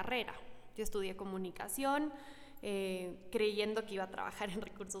 cambié de carrera. Yo estudié comunicación, creyendo que iba a trabajar en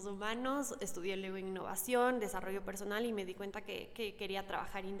recursos humanos, estudié luego innovación, desarrollo personal, y me di cuenta que quería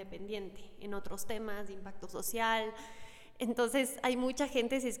trabajar independiente en otros temas de impacto social. Entonces hay mucha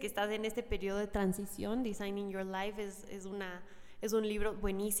gente, si es que estás en este periodo de transición, Designing Your Life es un libro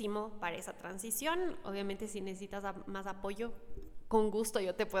buenísimo para esa transición. Obviamente, si necesitas más apoyo, con gusto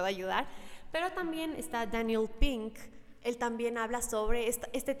yo te puedo ayudar. Pero también está Daniel Pink. Él también habla sobre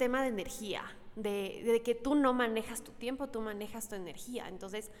este tema de energía, de que tú no manejas tu tiempo, tú manejas tu energía.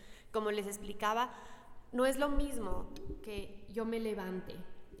 Entonces, como les explicaba, no es lo mismo que yo me levante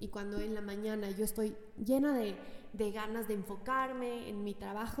y cuando en la mañana yo estoy llena de ganas de enfocarme en mi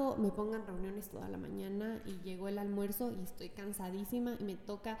trabajo, me pongan reuniones toda la mañana y llegó el almuerzo y estoy cansadísima y me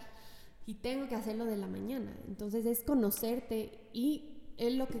toca y tengo que hacerlo de la mañana. Entonces es conocerte, y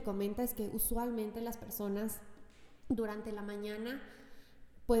él lo que comenta es que usualmente las personas durante la mañana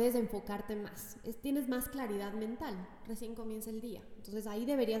puedes enfocarte más, tienes más claridad mental, recién comienza el día. Entonces ahí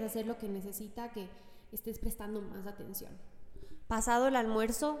deberías hacer lo que necesita que estés prestando más atención. Pasado el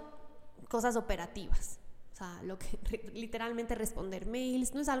almuerzo, cosas operativas. O sea, lo que literalmente responder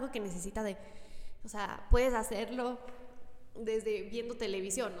mails, no es algo que necesita o sea, puedes hacerlo desde viendo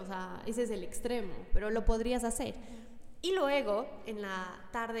televisión, o sea, ese es el extremo, pero lo podrías hacer. Y luego, en la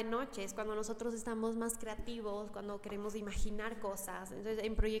tarde-noche, es cuando nosotros estamos más creativos, cuando queremos imaginar cosas. Entonces,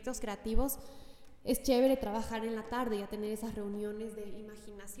 en proyectos creativos es chévere trabajar en la tarde y a tener esas reuniones de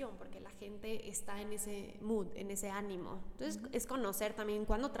imaginación, porque la gente está en ese mood, en ese ánimo. Entonces, es conocer también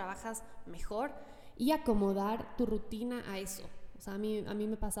cuándo trabajas mejor y acomodar tu rutina a eso. O sea, a mí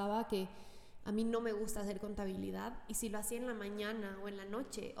me pasaba que a mí no me gusta hacer contabilidad, y si lo hacía en la mañana o en la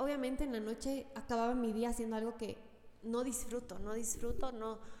noche, obviamente en la noche acababa mi día haciendo algo que no disfruto,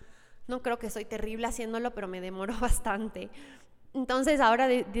 no creo que soy terrible haciéndolo, pero me demoro bastante. Entonces ahora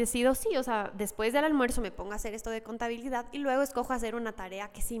decido, sí, o sea, después del almuerzo me pongo a hacer esto de contabilidad y luego escojo hacer una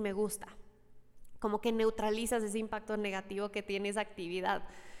tarea que sí me gusta. Como que neutralizas ese impacto negativo que tiene esa actividad.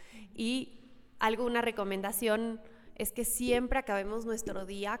 Y una recomendación es que siempre acabemos nuestro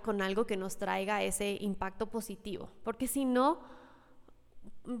día con algo que nos traiga ese impacto positivo. Porque si no,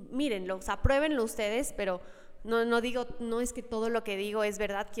 mírenlo, o sea, pruébenlo ustedes, pero no es que todo lo que digo es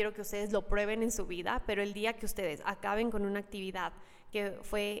verdad, quiero que ustedes lo prueben en su vida, pero el día que ustedes acaben con una actividad que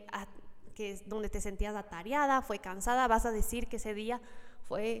es donde te sentías atareada, fue cansada, vas a decir que ese día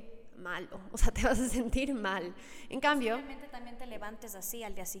fue malo, o sea, te vas a sentir mal. En cambio, posiblemente también te levantes así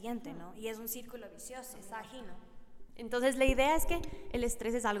al día siguiente, ¿no? Y es un círculo vicioso, imagino. Entonces la idea es que el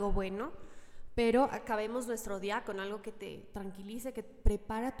estrés es algo bueno, pero acabemos nuestro día con algo que te tranquilice, que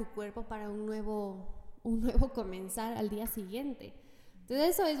prepara tu cuerpo para un nuevo comenzar al día siguiente.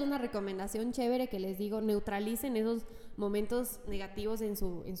 Entonces eso es una recomendación chévere que les digo, neutralicen esos momentos negativos en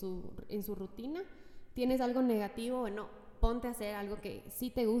su rutina. ¿Tienes algo negativo? Bueno, ponte a hacer algo que sí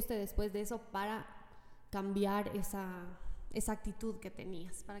te guste después de eso para cambiar esa actitud que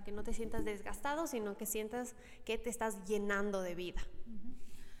tenías, para que no te sientas desgastado, sino que sientas que te estás llenando de vida.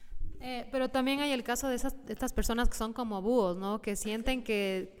 Pero también hay el caso de estas personas que son como búhos, ¿no? Que sienten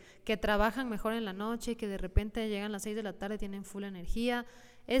que trabajan mejor en la noche y que de repente llegan a las 6 de la tarde y tienen full energía.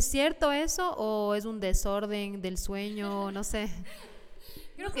 ¿Es cierto eso o es un desorden del sueño? No sé.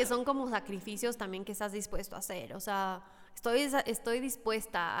 Creo que son como sacrificios también que estás dispuesto a hacer. O sea, estoy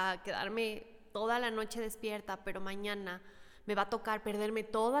dispuesta a quedarme toda la noche despierta, pero mañana me va a tocar perderme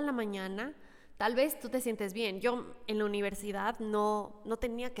toda la mañana. Tal vez tú te sientes bien. Yo en la universidad no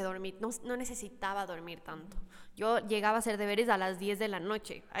tenía que dormir, no necesitaba dormir tanto. Yo llegaba a hacer deberes a las 10 de la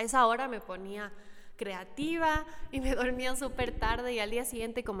noche. A esa hora me ponía creativa y me dormía súper tarde y al día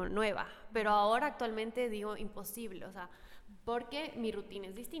siguiente como nueva. Pero ahora actualmente digo imposible, o sea, porque mi rutina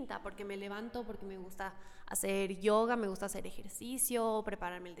es distinta, porque me levanto, porque me gusta hacer yoga, me gusta hacer ejercicio,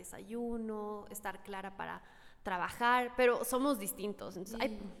 prepararme el desayuno, estar clara para trabajar, pero somos distintos.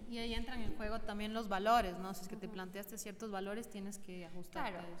 Entonces, y ahí entran en juego también los valores, ¿no? Si es que te planteaste ciertos valores, tienes que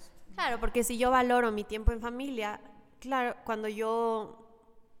ajustarte a eso. Claro, porque si yo valoro mi tiempo en familia, claro, cuando yo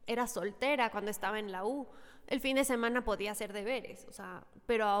era soltera, cuando estaba en la U, el fin de semana podía hacer deberes, o sea,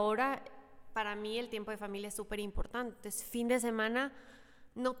 pero ahora para mí el tiempo de familia es súper importante. Entonces, fin de semana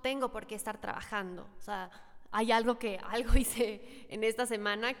no tengo por qué estar trabajando, o sea, hay algo hice en esta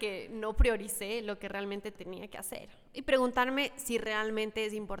semana que no prioricé lo que realmente tenía que hacer. Y preguntarme si realmente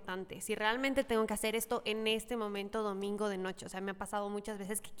es importante, si realmente tengo que hacer esto en este momento domingo de noche. O sea, me ha pasado muchas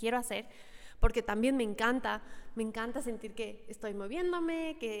veces que quiero hacer, porque también me encanta sentir que estoy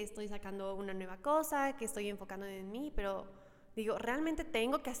moviéndome, que estoy sacando una nueva cosa, que estoy enfocando en mí, pero digo, ¿realmente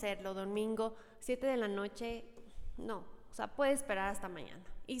tengo que hacerlo domingo, 7 de la noche? No, o sea, puede esperar hasta mañana.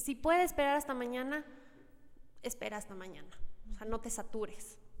 Y si puede esperar hasta mañana, espera hasta mañana, o sea, no te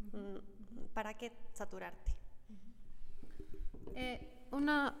satures. ¿Para qué saturarte?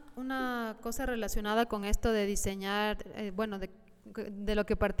 Una cosa relacionada con esto de diseñar, de lo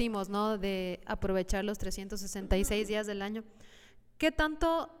que partimos, ¿no? De aprovechar los 366 días del año. ¿Qué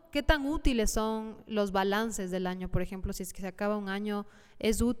tan útiles son los balances del año? Por ejemplo, si es que se acaba un año,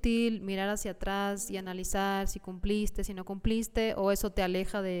 ¿es útil mirar hacia atrás y analizar si cumpliste, si no cumpliste, o eso te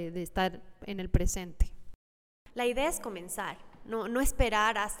aleja de estar en el presente? La idea es comenzar, no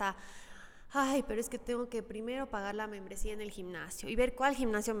esperar hasta ay, pero es que tengo que primero pagar la membresía en el gimnasio y ver cuál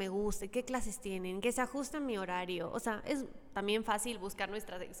gimnasio me guste, qué clases tienen, que se ajuste a mi horario. O sea, es también fácil buscar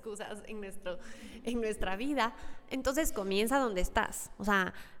nuestras excusas en nuestra vida. Entonces comienza donde estás. O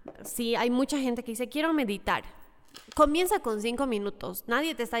sea, si hay mucha gente que dice, quiero meditar, comienza con 5 minutos.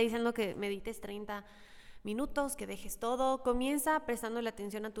 Nadie te está diciendo que medites 30 minutos, que dejes todo. Comienza prestándole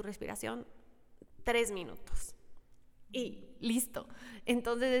atención a tu respiración 3 minutos. Y listo.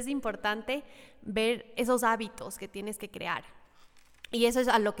 Entonces es importante ver esos hábitos que tienes que crear. Y eso es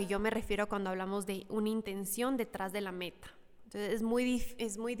a lo que yo me refiero cuando hablamos de una intención detrás de la meta. Entonces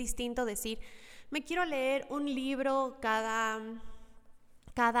es muy distinto decir, me quiero leer un libro cada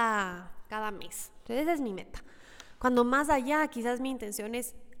mes. Entonces esa es mi meta. Cuando más allá, quizás mi intención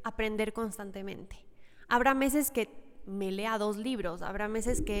es aprender constantemente. Habrá meses que me lea 2 libros, habrá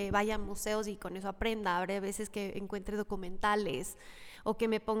meses que vaya a museos y con eso aprenda, habrá veces que encuentre documentales o que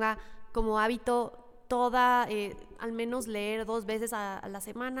me ponga como hábito al menos leer 2 veces a la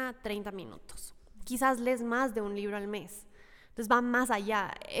semana 30 minutos. Quizás lees más de un libro al mes. Entonces va más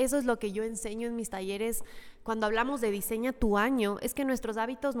allá. Eso es lo que yo enseño en mis talleres cuando hablamos de diseña tu año, es que nuestros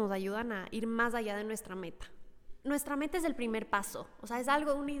hábitos nos ayudan a ir más allá de nuestra meta. Nuestra meta es el primer paso, o sea, es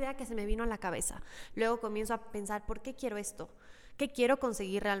una idea que se me vino a la cabeza. Luego comienzo a pensar, ¿por qué quiero esto? ¿Qué quiero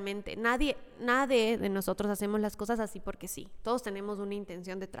conseguir realmente? Nadie de nosotros hacemos las cosas así porque sí. Todos tenemos una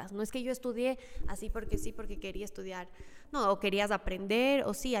intención detrás. No es que yo estudié así porque sí, porque quería estudiar. No, o querías aprender,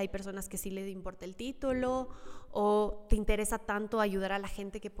 o sí, hay personas que sí les importa el título, o te interesa tanto ayudar a la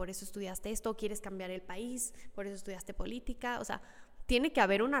gente que por eso estudiaste esto, o quieres cambiar el país, por eso estudiaste política. O sea, tiene que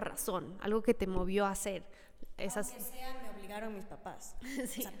haber una razón, algo que te movió a hacer. Aunque sea, me obligaron mis papás.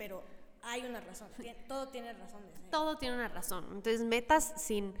 Sí. O sea, pero hay una razón. Todo tiene razón de ser. Todo tiene una razón. Entonces, metas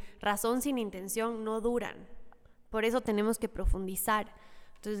sin razón, sin intención, no duran. Por eso tenemos que profundizar.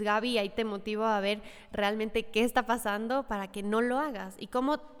 Entonces, Gaby, ahí te motivo a ver realmente qué está pasando para que no lo hagas y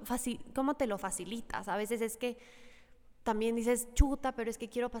cómo te lo facilitas. A veces es que también dices, chuta, pero es que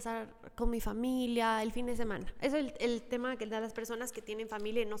quiero pasar con mi familia el fin de semana. Eso es el tema de las personas que tienen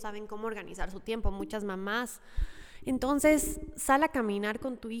familia y no saben cómo organizar su tiempo. Muchas mamás. Entonces, sal a caminar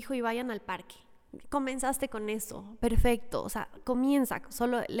con tu hijo y vayan al parque. Comenzaste con eso, perfecto. O sea, comienza.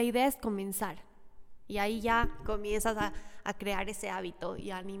 Solo la idea es comenzar. Y ahí ya comienzas a crear ese hábito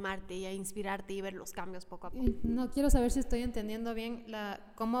y a animarte y a inspirarte y ver los cambios poco a poco. No quiero saber si estoy entendiendo bien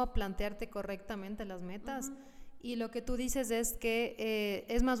cómo plantearte correctamente las metas. Uh-huh. Y lo que tú dices es que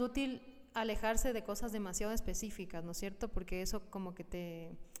es más útil alejarse de cosas demasiado específicas, ¿no es cierto? Porque eso como que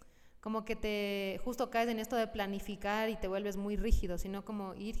te justo caes en esto de planificar y te vuelves muy rígido, sino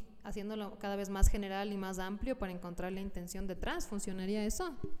como ir haciéndolo cada vez más general y más amplio para encontrar la intención detrás. ¿Funcionaría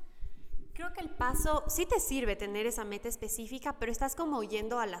eso? Creo que el paso sí te sirve tener esa meta específica, pero estás como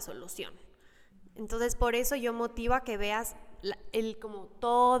huyendo a la solución. Entonces, por eso yo motivo a que veas como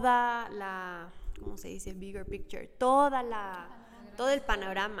toda la... ¿cómo se dice? Bigger picture, todo el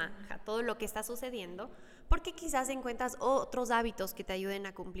panorama, todo lo que está sucediendo, porque quizás encuentras otros hábitos que te ayuden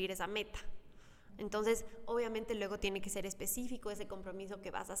a cumplir esa meta. Entonces, obviamente luego tiene que ser específico ese compromiso que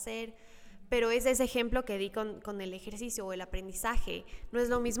vas a hacer, pero es ese ejemplo que di con el ejercicio o el aprendizaje. No es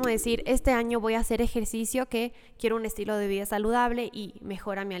lo mismo decir, este año voy a hacer ejercicio, que quiero un estilo de vida saludable y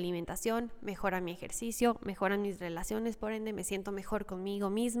mejora mi alimentación, mejora mi ejercicio, mejoran mis relaciones, por ende me siento mejor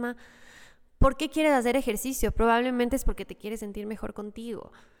conmigo misma. ¿Por qué quieres hacer ejercicio? Probablemente es porque te quieres sentir mejor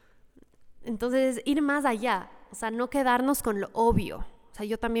contigo. Entonces, ir más allá, o sea, no quedarnos con lo obvio. O sea,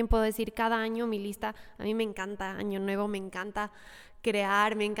 yo también puedo decir, cada año mi lista, a mí me encanta, año nuevo, me encanta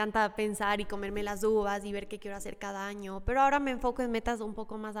crear, me encanta pensar y comerme las uvas y ver qué quiero hacer cada año, pero ahora me enfoco en metas un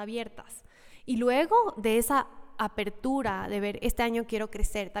poco más abiertas. Y luego de esa apertura de ver, este año quiero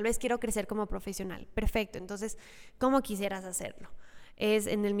crecer, tal vez quiero crecer como profesional, perfecto, entonces, ¿cómo quisieras hacerlo? ¿Es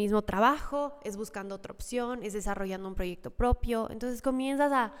en el mismo trabajo? ¿Es buscando otra opción? ¿Es desarrollando un proyecto propio? Entonces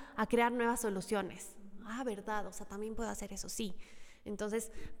comienzas a crear nuevas soluciones. ¿Verdad? O sea, también puedo hacer eso, sí.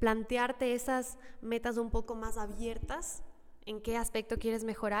 Entonces, plantearte esas metas un poco más abiertas, en qué aspecto quieres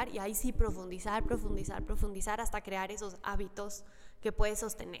mejorar, y ahí sí profundizar hasta crear esos hábitos que puedes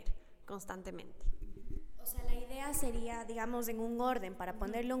sostener constantemente. O sea, la idea sería, digamos, en un orden, para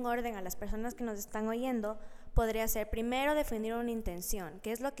ponerle un orden a las personas que nos están oyendo, podría ser primero definir una intención,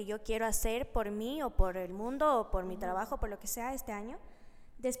 qué es lo que yo quiero hacer por mí o por el mundo o por mi trabajo, por lo que sea este año.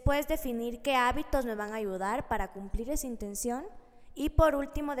 Después definir qué hábitos me van a ayudar para cumplir esa intención. Y por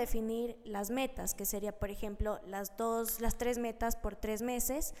último definir las metas, que sería, por ejemplo, las 3 metas por 3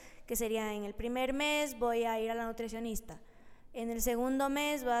 meses, que sería: en el primer mes voy a ir a la nutricionista, en el segundo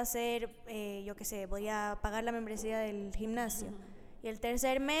mes va a ser, voy a pagar la membresía del gimnasio, Y el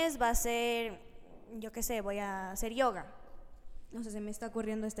tercer mes va a ser, yo qué sé, voy a hacer yoga. No sé, se me está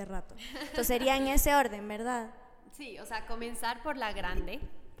ocurriendo este rato. Entonces sería en ese orden, ¿verdad? Sí, o sea, comenzar por la grande,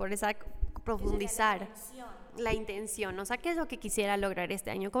 por esa profundizar la intención, o sea, ¿qué es lo que quisiera lograr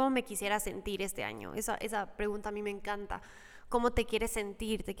este año? ¿Cómo me quisiera sentir este año? Esa pregunta a mí me encanta. ¿Cómo te quieres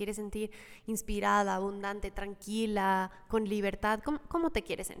sentir? ¿Te quieres sentir inspirada, abundante, tranquila, con libertad? ¿Cómo te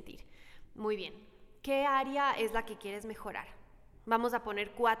quieres sentir? Muy bien. ¿Qué área es la que quieres mejorar? Vamos a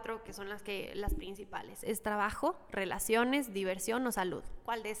poner 4 que son las principales. ¿Es trabajo, relaciones, diversión o salud?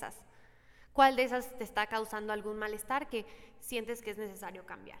 ¿Cuál de esas? ¿Cuál de esas te está causando algún malestar que sientes que es necesario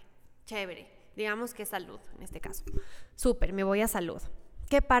cambiar? Chévere, digamos que es salud en este caso. Súper, me voy a salud.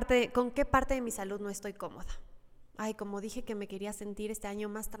 ¿Con qué parte de mi salud no estoy cómoda? Ay, como dije que me quería sentir este año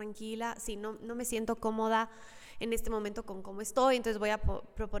más tranquila, si no me siento cómoda en este momento con cómo estoy, entonces voy a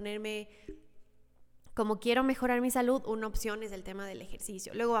proponerme, como quiero mejorar mi salud, una opción es el tema del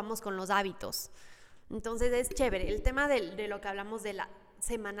ejercicio. Luego vamos con los hábitos. Entonces es chévere, el tema de lo que hablamos de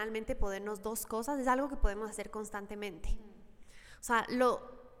semanalmente podernos 2 cosas, es algo que podemos hacer constantemente. O sea,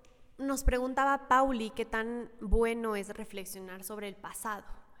 nos preguntaba Pauli qué tan bueno es reflexionar sobre el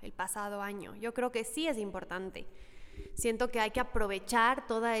pasado año. Yo creo que sí es importante. Siento que hay que aprovechar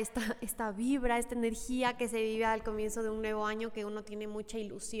toda esta vibra, esta energía que se vive al comienzo de un nuevo año, que uno tiene mucha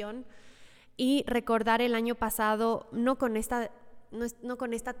ilusión, y recordar el año pasado no con esta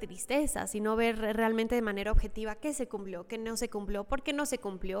tristeza, sino ver realmente de manera objetiva qué se cumplió, qué no se cumplió, por qué no se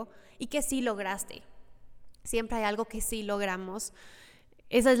cumplió y qué sí lograste. Siempre hay algo que sí logramos.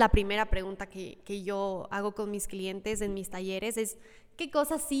 Esa es la primera pregunta que yo hago con mis clientes en mis talleres, es ¿qué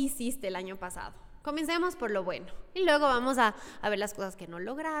cosas sí hiciste el año pasado? Comencemos por lo bueno y luego vamos a ver las cosas que no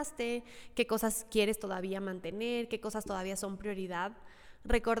lograste, qué cosas quieres todavía mantener, qué cosas todavía son prioridad.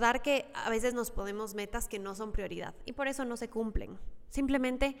 Recordar que a veces nos ponemos metas que no son prioridad y por eso no se cumplen.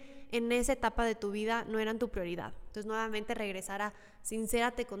 Simplemente en esa etapa de tu vida no eran tu prioridad. Entonces nuevamente regresar a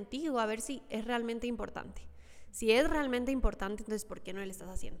sincérate contigo, a ver si es realmente importante. Si es realmente importante, entonces ¿por qué no lo estás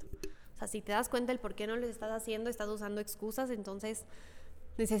haciendo? O sea, si te das cuenta del por qué no lo estás haciendo, estás usando excusas, entonces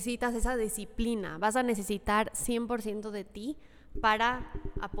necesitas esa disciplina. Vas a necesitar 100% de ti para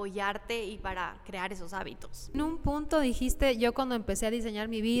apoyarte y para crear esos hábitos. En un punto dijiste, yo cuando empecé a diseñar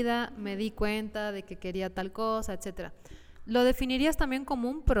mi vida, me di cuenta de que quería tal cosa, etcétera. ¿Lo definirías también como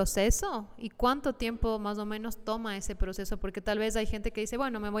un proceso? ¿Y cuánto tiempo más o menos toma ese proceso? Porque tal vez hay gente que dice,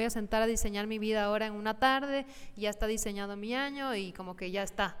 bueno, me voy a sentar a diseñar mi vida ahora en una tarde, y ya está diseñado mi año y como que ya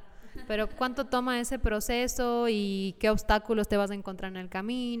está. Pero ¿cuánto toma ese proceso y qué obstáculos te vas a encontrar en el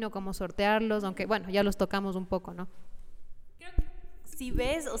camino? ¿Cómo sortearlos? Aunque, bueno, ya los tocamos un poco, ¿no? Si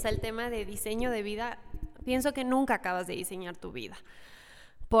ves, o sea, el tema de diseño de vida, pienso que nunca acabas de diseñar tu vida.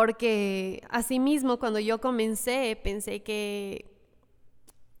 Porque asimismo, cuando yo comencé, pensé que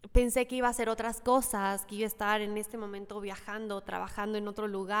iba a hacer otras cosas, que iba a estar en este momento viajando, trabajando en otro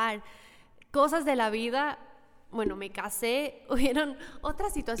lugar, cosas de la vida. Bueno, me casé, hubieron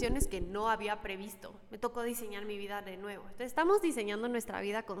otras situaciones que no había previsto. Me tocó diseñar mi vida de nuevo. Entonces, estamos diseñando nuestra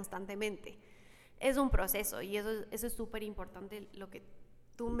vida constantemente. Es un proceso y eso es súper importante, lo que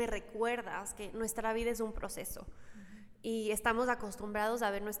tú me recuerdas, que nuestra vida es un proceso. Y estamos acostumbrados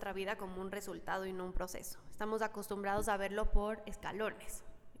a ver nuestra vida como un resultado y no un proceso. Estamos acostumbrados a verlo por escalones.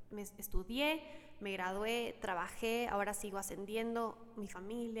 Estudié, me gradué, trabajé, ahora sigo ascendiendo, mi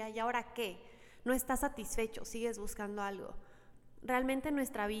familia, ¿y ahora qué? No estás satisfecho, sigues buscando algo. Realmente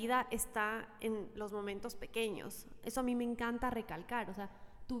nuestra vida está en los momentos pequeños. Eso a mí me encanta recalcar. O sea,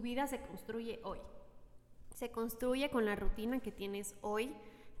 tu vida se construye hoy. Se construye con la rutina que tienes hoy,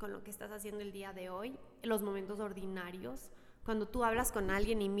 con lo que estás haciendo el día de hoy, los momentos ordinarios. Cuando tú hablas con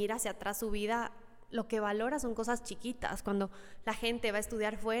alguien y miras hacia atrás su vida, lo que valora son cosas chiquitas. Cuando la gente va a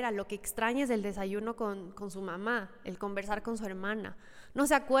estudiar fuera, lo que extraña es el desayuno con su mamá, el conversar con su hermana. No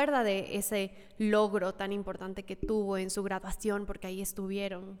se acuerda de ese logro tan importante que tuvo en su graduación porque ahí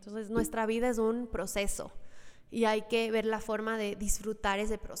estuvieron. Entonces, nuestra vida es un proceso y hay que ver la forma de disfrutar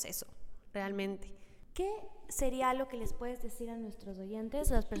ese proceso, realmente. ¿Qué sería lo que les puedes decir a nuestros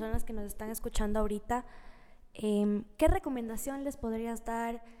oyentes, a las personas que nos están escuchando ahorita? ¿Qué recomendación les podrías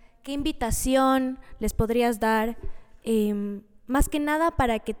dar? ¿Qué invitación les podrías dar? Más que nada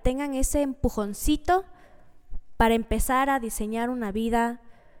para que tengan ese empujoncito para empezar a diseñar una vida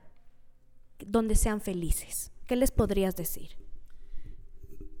donde sean felices. ¿Qué les podrías decir?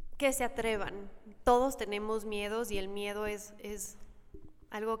 Que se atrevan. Todos tenemos miedos y el miedo es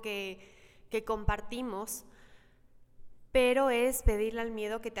algo que compartimos, pero es pedirle al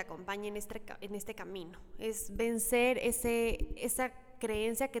miedo que te acompañe en este camino. Es vencer esa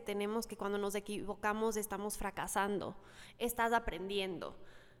creencia que tenemos que cuando nos equivocamos estamos fracasando, estás aprendiendo.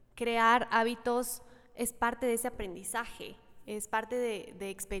 Crear hábitos es parte de ese aprendizaje, es parte de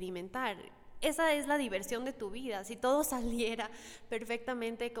experimentar. Esa es la diversión de tu vida. Si todo saliera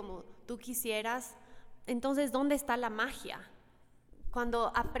perfectamente como tú quisieras, entonces ¿dónde está la magia?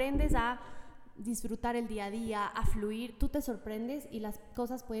 Cuando aprendes a disfrutar el día a día, a fluir, tú te sorprendes y las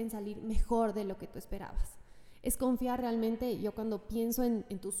cosas pueden salir mejor de lo que tú esperabas. Es confiar realmente. Yo cuando pienso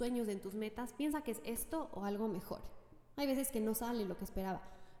en tus sueños, en tus metas, piensa que es esto o algo mejor. Hay veces que no sale lo que esperaba.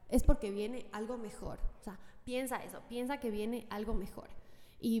 Es porque viene algo mejor. O sea, piensa eso, piensa que viene algo mejor.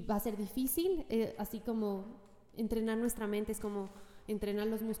 Y va a ser difícil, así como entrenar nuestra mente es como entrenar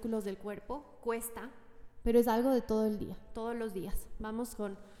los músculos del cuerpo, cuesta, pero es algo de todo el día, todos los días. Vamos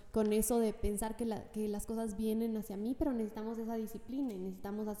con eso de pensar que las cosas vienen hacia mí, pero necesitamos esa disciplina y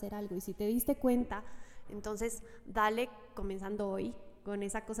necesitamos hacer algo. Y si te diste cuenta, entonces dale comenzando hoy con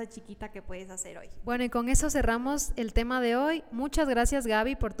esa cosa chiquita que puedes hacer hoy. Bueno, y con eso cerramos el tema de hoy. Muchas gracias,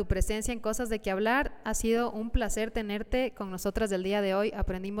 Gaby, por tu presencia en Cosas de qué hablar. Ha sido un placer tenerte con nosotras del día de hoy.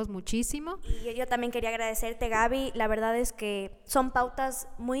 Aprendimos muchísimo. Y yo también quería agradecerte, Gaby. La verdad es que son pautas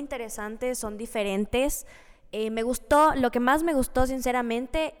muy interesantes, son diferentes. Me gustó, lo que más me gustó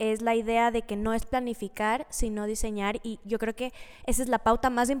sinceramente es la idea de que no es planificar, sino diseñar, y yo creo que esa es la pauta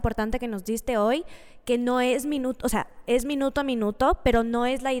más importante que nos diste hoy, que no es minuto, o sea, es minuto a minuto, pero no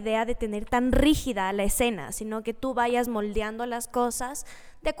es la idea de tener tan rígida la escena, sino que tú vayas moldeando las cosas,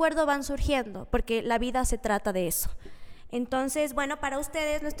 de acuerdo van surgiendo, porque la vida se trata de eso. Entonces, bueno, para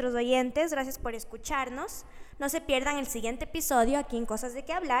ustedes, nuestros oyentes, gracias por escucharnos. No se pierdan el siguiente episodio aquí en Cosas de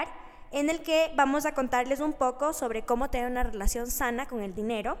qué hablar, en el que vamos a contarles un poco sobre cómo tener una relación sana con el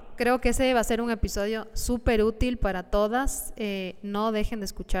dinero. Creo que ese va a ser un episodio súper útil para todas. No dejen de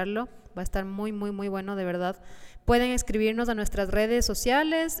escucharlo. Va a estar muy, muy, muy bueno, de verdad. Pueden escribirnos a nuestras redes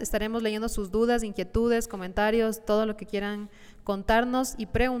sociales. Estaremos leyendo sus dudas, inquietudes, comentarios, todo lo que quieran contarnos y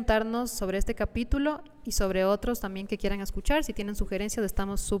preguntarnos sobre este capítulo y sobre otros también que quieran escuchar. Si tienen sugerencias,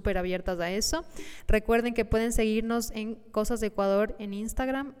 estamos súper abiertas a eso. Recuerden que pueden seguirnos en Cosas de Ecuador en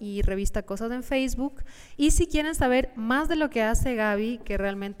Instagram y Revista Cosas en Facebook. Y si quieren saber más de lo que hace Gaby, que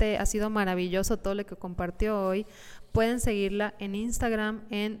realmente ha sido maravilloso todo lo que compartió hoy, pueden seguirla en Instagram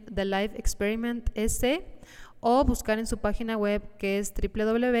en The Life Experiment S o buscar en su página web que es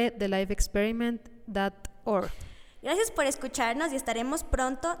www.thelifeexperiment.org. Gracias por escucharnos y estaremos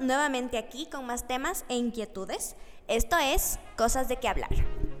pronto nuevamente aquí con más temas e inquietudes. Esto es Cosas de qué hablar.